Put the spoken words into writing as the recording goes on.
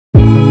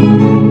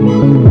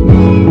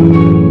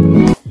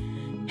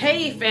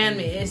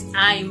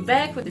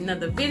back with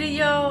another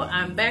video.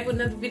 I'm back with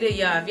another video,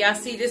 y'all. If y'all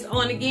see this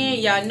on again,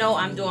 y'all know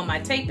I'm doing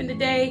my taping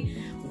today.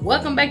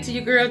 Welcome back to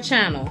your girl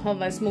channel. Hope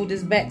I smooth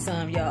this back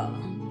some, y'all.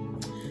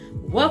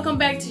 Welcome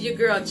back to your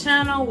girl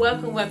channel.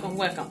 Welcome, welcome,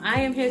 welcome.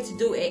 I am here to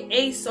do a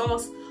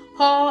Asos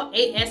haul,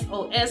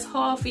 ASOS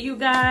haul for you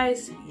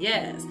guys.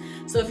 Yes.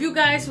 So if you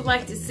guys would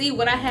like to see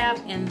what I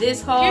have in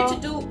this haul, here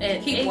to do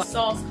an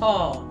Asos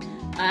haul.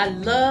 I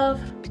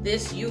love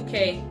this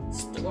UK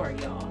store,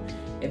 y'all.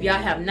 If y'all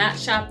have not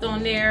shopped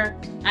on there,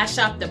 I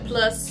shopped the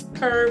Plus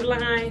Curve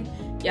line.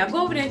 Y'all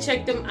go over there and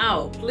check them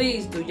out.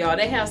 Please do, y'all.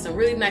 They have some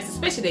really nice,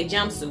 especially their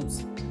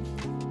jumpsuits.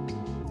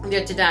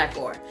 They're to die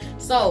for.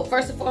 So,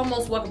 first and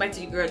foremost, welcome back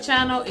to your girl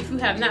channel. If you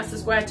have not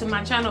subscribed to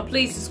my channel,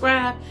 please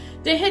subscribe.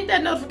 Then hit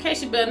that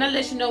notification bell and that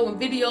lets you know when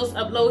videos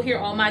upload here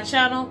on my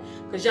channel,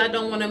 because y'all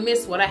don't want to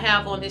miss what I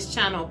have on this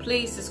channel.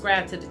 Please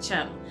subscribe to the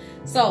channel.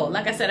 So,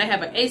 like I said, I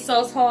have an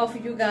Asos haul for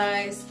you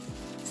guys.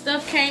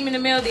 Stuff came in the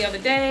mail the other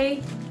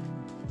day.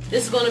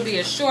 This is going to be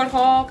a short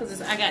haul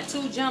because I got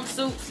 2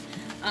 jumpsuits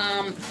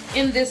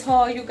in this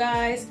haul, you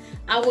guys.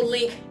 I will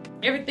link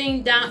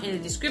everything down in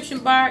the description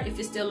bar if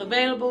it's still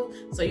available,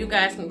 so you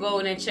guys can go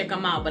in and check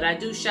them out. But I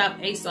do shop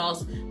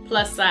Asos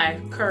plus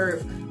size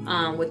curve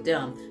with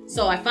them.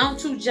 So I found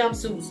 2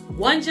 jumpsuits.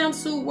 One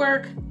jumpsuit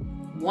worked,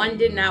 one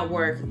did not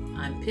work.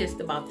 I'm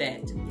pissed about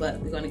that, but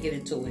we're going to get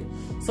into it.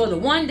 So the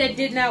one that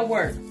did not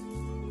work,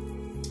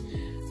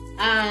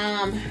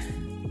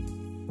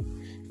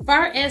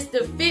 far as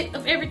the fit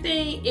of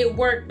everything, it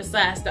worked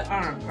besides the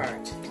arm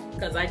part,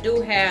 because I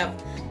do have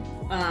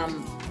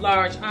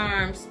large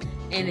arms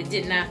and it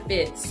did not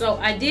fit. So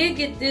I did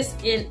get this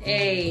in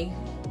a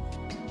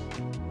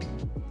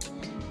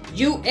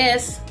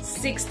US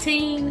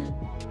 16.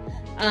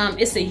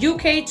 It's a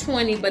UK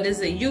 20, but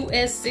it's a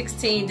US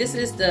 16. This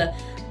is the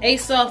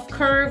Asos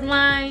curve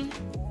line.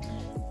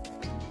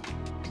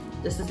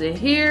 This is it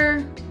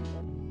here.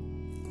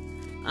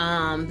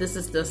 This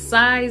is the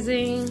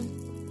sizing.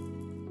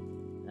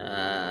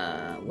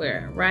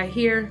 Where? Right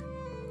here.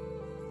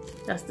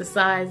 That's the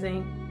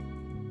sizing.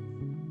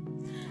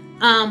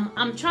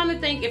 I'm trying to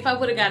think if I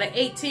would have got an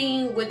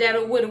 18, would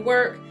have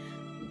worked?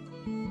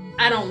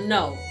 I don't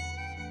know.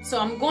 So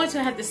I'm going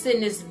to have to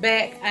send this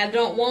back. I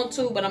don't want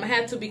to, but I'm gonna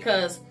have to,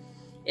 because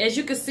as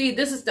you can see,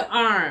 this is the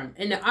arm,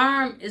 and the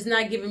arm is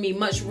not giving me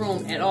much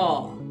room at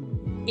all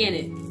in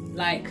it.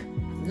 Like,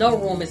 no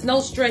room. It's no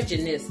stretch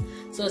in this.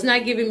 So it's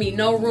not giving me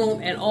no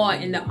room at all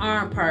in the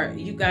arm part.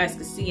 You guys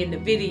can see in the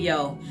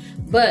video.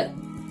 But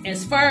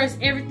as far as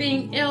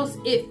everything else,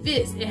 it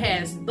fits. It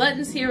has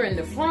buttons here in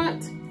the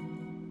front.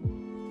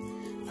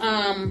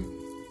 And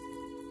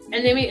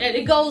then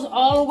it goes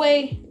all the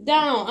way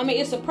down. I mean,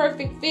 it's a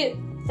perfect fit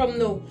from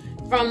the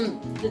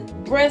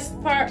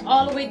breast part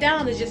all the way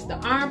down. It's just the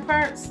arm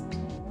parts.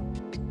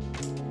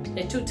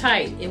 They're too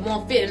tight. It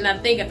won't fit. And I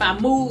think if I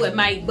move, it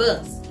might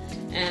bust.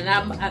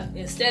 And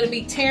instead of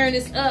me tearing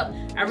this up,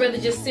 I'd rather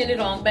just send it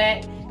on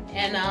back.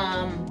 And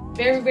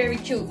very, very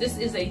cute. This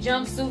is a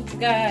jumpsuit,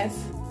 guys.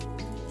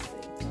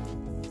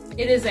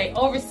 It is a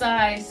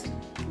oversized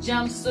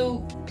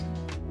jumpsuit,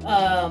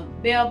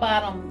 bell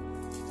bottom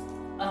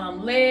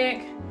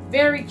leg.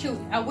 Very cute.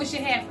 I wish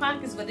it had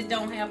pockets, but it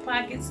don't have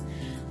pockets.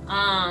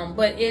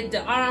 But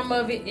the arm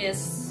of it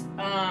is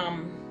I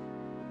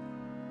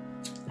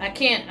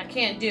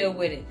can't deal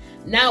with it.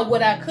 Now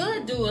what I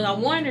could do, and I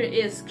wonder,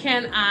 is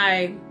can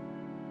I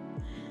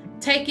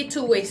take it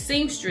to a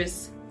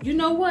seamstress? You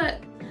know what?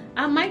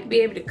 I might be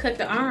able to cut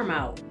the arm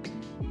out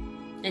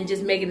and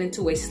just make it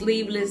into a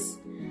sleeveless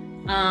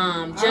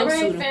jumpsuit. All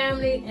right,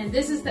 family, and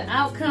this is the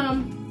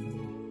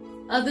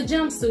outcome of the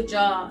jumpsuit,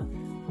 y'all.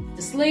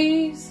 The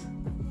sleeves,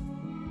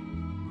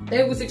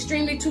 they was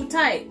extremely too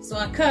tight, so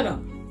I cut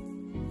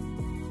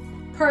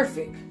them.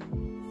 Perfect.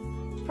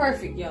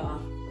 Perfect, y'all.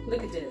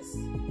 Look at this.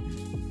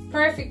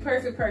 Perfect,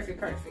 perfect,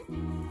 perfect, perfect.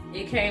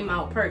 It came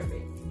out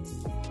perfect.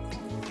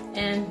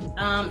 And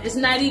it's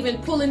not even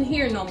pulling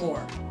here no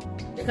more,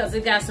 because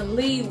it got some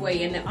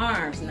leeway in the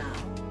arms now.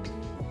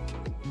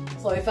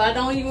 So if I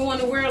don't even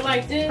want to wear it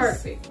like this,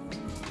 perfect.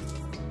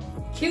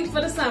 Cute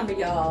for the summer,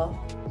 y'all.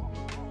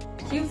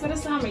 Cute for the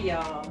summer,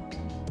 y'all.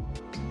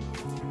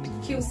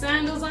 Cute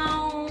sandals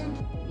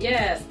on.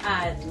 Yes,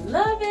 I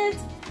love it.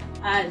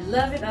 I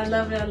love it, I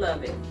love it, I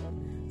love it.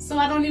 So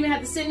I don't even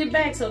have to send it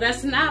back, so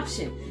that's an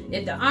option.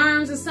 If the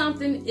arms or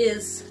something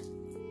is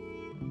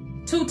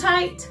too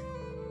tight,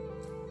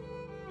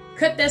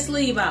 cut that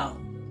sleeve out.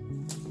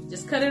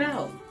 Just cut it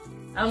out.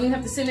 I don't even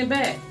have to send it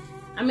back.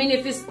 I mean,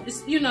 if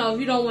it's you know, if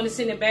you don't want to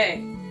send it back,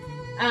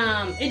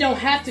 it don't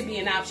have to be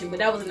an option, but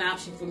that was an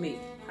option for me.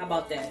 How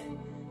about that?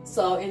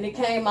 So, and it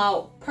came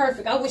out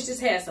perfect. I wish this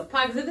had some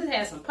pockets. If this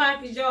had some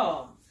pockets,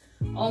 y'all,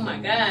 oh my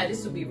God,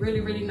 this would be really,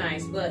 really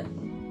nice. But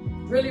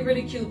really,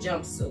 really cute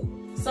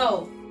jumpsuit.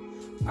 So,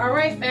 all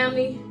right,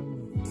 family.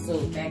 So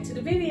back to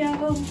the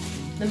video.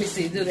 Let me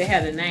see. Do they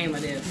have the name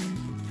of this?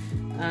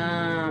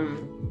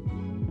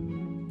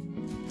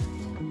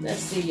 Let's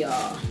see,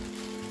 y'all.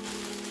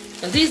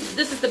 This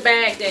is the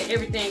bag that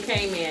everything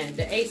came in.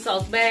 The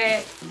Asos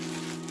bag.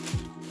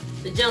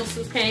 the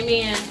jumpsuits came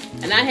in,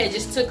 and I had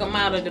just took them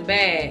out of the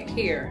bag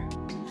here.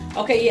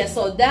 Okay, yeah,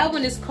 so that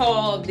one is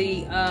called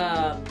the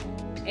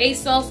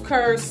Asos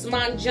Curve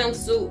Smock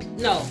Jumpsuit.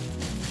 No.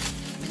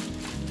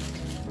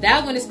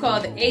 That one is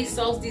called the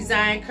Asos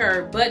Design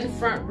Curve Button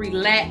Front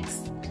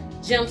Relaxed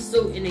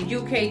Jumpsuit in the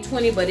UK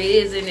 20, but it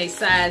is in a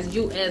size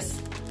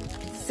US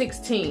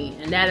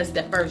 16, and that is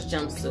the first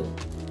jumpsuit.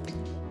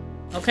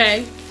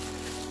 Okay.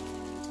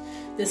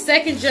 The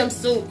second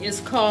jumpsuit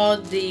is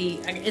called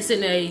it's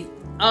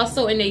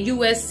also in a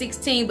US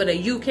 16, but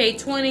a UK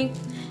 20.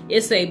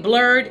 It's a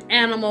blurred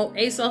animal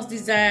Asos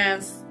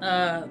Designs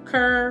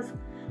curve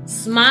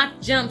smock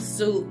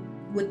jumpsuit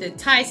with the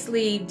tie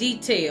sleeve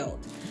detailed,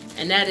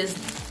 and that is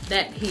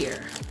that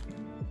here.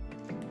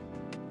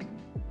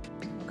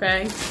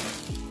 Okay.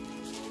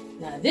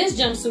 Now this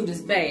jumpsuit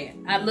is bad.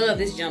 I love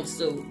this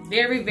jumpsuit.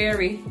 Very,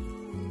 very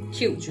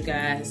cute, you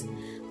guys.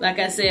 Like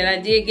I said,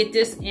 I did get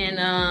this in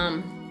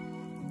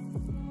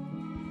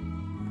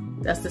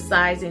that's the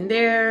size in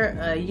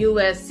there,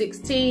 US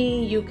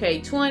 16,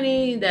 UK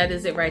 20. That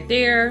is it right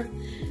there.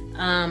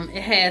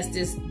 It has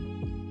this.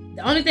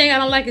 The only thing I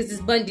don't like is this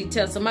button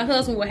detail. So my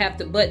husband will have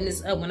to button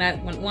this up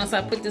once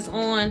I put this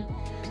on,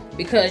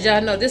 because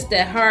y'all know this is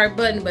that hard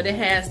button, but it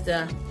has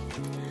the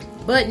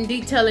button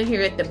detailing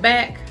here at the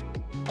back,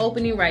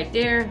 opening right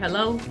there.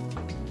 Hello.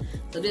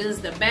 So this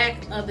is the back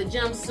of the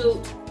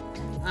jumpsuit.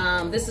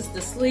 This is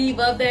the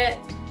sleeve of that.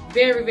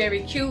 Very,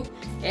 very cute.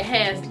 It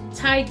has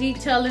tie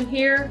detailing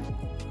here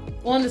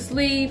on the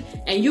sleeve,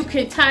 and you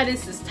can tie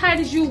this as tight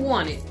as you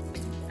want it.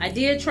 I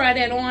did try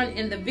that on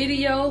in the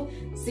video.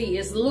 See,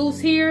 it's loose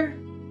here,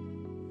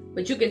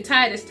 but you can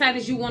tie it as tight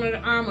as you want on the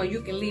arm, or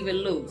you can leave it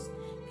loose.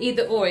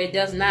 Either or, it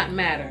does not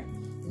matter.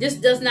 This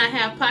does not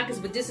have pockets,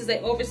 but this is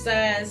an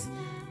oversized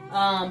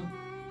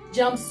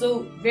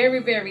jumpsuit. Very,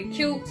 very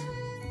cute.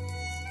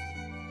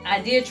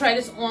 I did try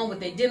this on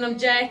with a denim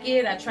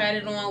jacket. I tried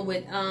it on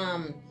with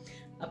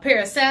a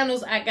pair of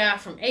sandals I got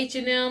from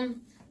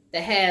H&M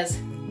that has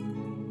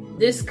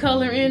this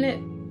color in it,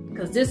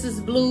 because this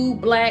is blue,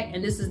 black,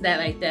 and this is that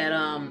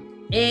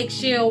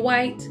eggshell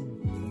white.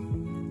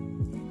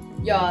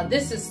 Y'all,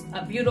 this is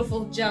a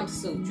beautiful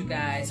jumpsuit, you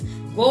guys.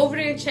 Go over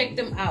there and check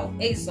them out.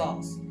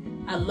 Asos.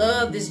 I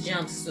love this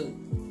jumpsuit.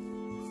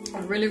 I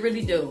really,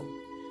 really do.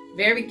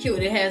 Very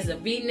cute. It has a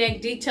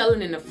V-neck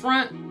detailing in the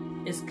front.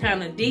 It's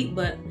kind of deep,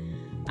 but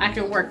I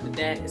can work with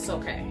that. It's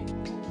okay.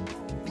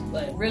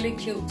 But really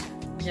cute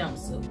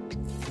jumpsuit.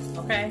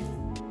 Okay?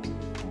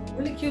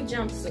 Really cute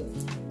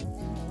jumpsuit.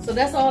 So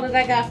that's all that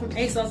I got from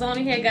Asos. I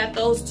only had got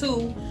those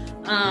two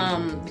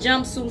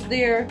jumpsuits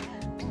there.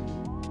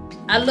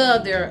 I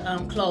love their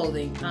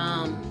clothing.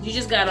 You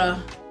just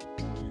gotta.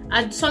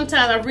 Sometimes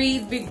I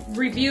read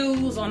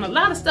reviews on a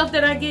lot of stuff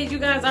that I get. You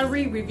guys, I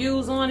read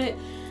reviews on it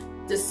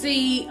to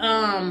see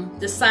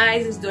the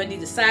sizes. Do I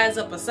need to size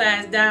up or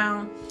size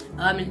down?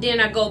 And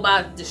then I go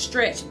about the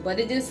stretch. But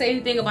it didn't say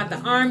anything about the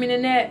arming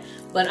and that.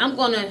 But I'm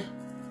gonna.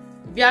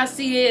 If y'all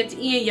see it at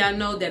the end, y'all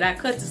know that I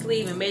cut the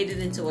sleeve and made it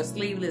into a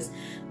sleeveless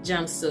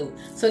jumpsuit.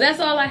 So that's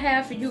all I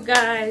have for you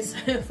guys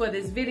for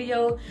this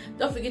video.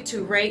 Don't forget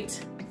to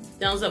rate,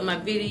 thumbs up my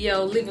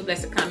video, leave a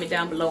blessed comment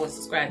down below, and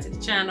subscribe to the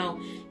channel.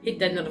 Hit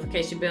that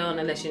notification bell, and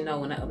I'll let you know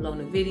when I upload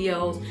the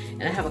videos.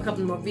 And I have a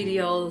couple more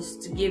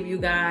videos to give you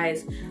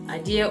guys. I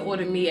did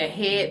order me a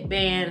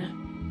headband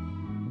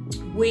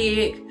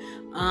wig.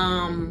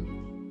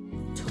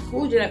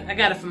 I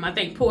got it from, I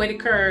think, Poetic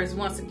Curves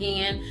once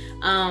again.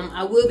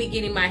 I will be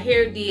getting my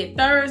hair did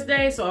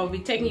Thursday, so I'll be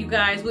taking you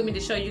guys with me to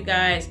show you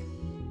guys.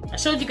 I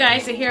showed you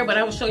guys the hair, but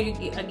I will show you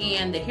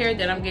again the hair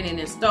that I'm getting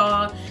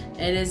installed.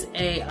 It is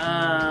a,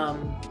 I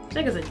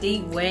think it's a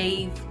deep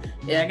wave.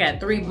 Yeah, I got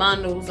 3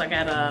 bundles. I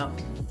got a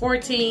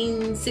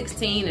 14,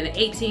 16, and an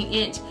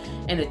 18-inch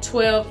and a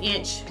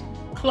 12-inch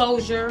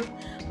closure.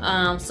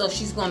 So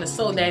she's going to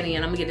sew that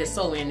in. I'm going to get it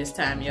sew in this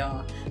time,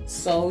 y'all.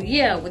 So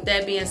yeah, with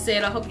that being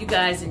said, I hope you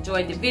guys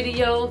enjoyed the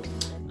video.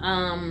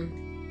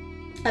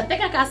 I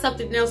think I got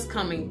something else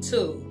coming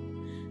too.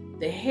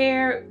 The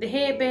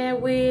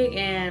headband wig,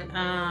 and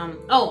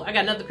oh, I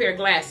got another pair of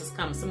glasses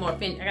coming. Some more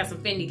I got some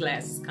Fendi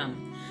glasses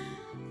coming.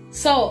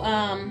 So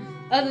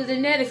other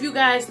than that, if you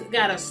guys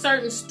got a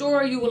certain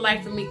store you would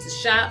like for me to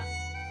shop,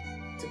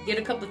 to get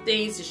a couple of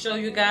things to show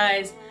you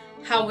guys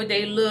how would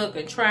they look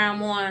and try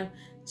them on,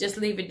 just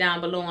leave it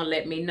down below and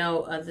let me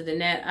know. Other than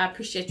that, I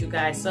appreciate you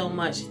guys so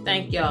much.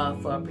 Thank y'all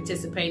for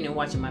participating and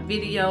watching my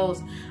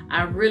videos.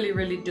 I really,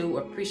 really do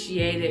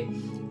appreciate it.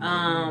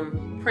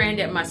 Praying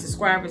that my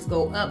subscribers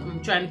go up. I'm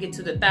trying to get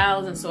to the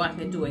 1,000 so I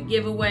can do a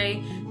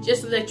giveaway.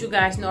 Just to let you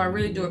guys know, I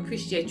really do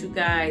appreciate you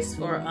guys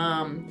for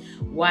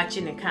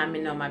watching and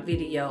commenting on my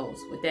videos.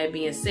 With that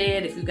being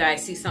said, if you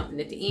guys see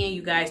something at the end,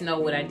 you guys know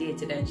what I did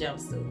to that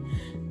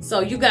jumpsuit. So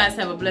you guys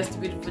have a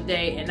blessed, beautiful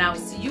day, and I will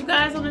see you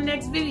guys on the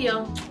next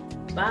video.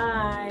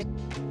 Bye.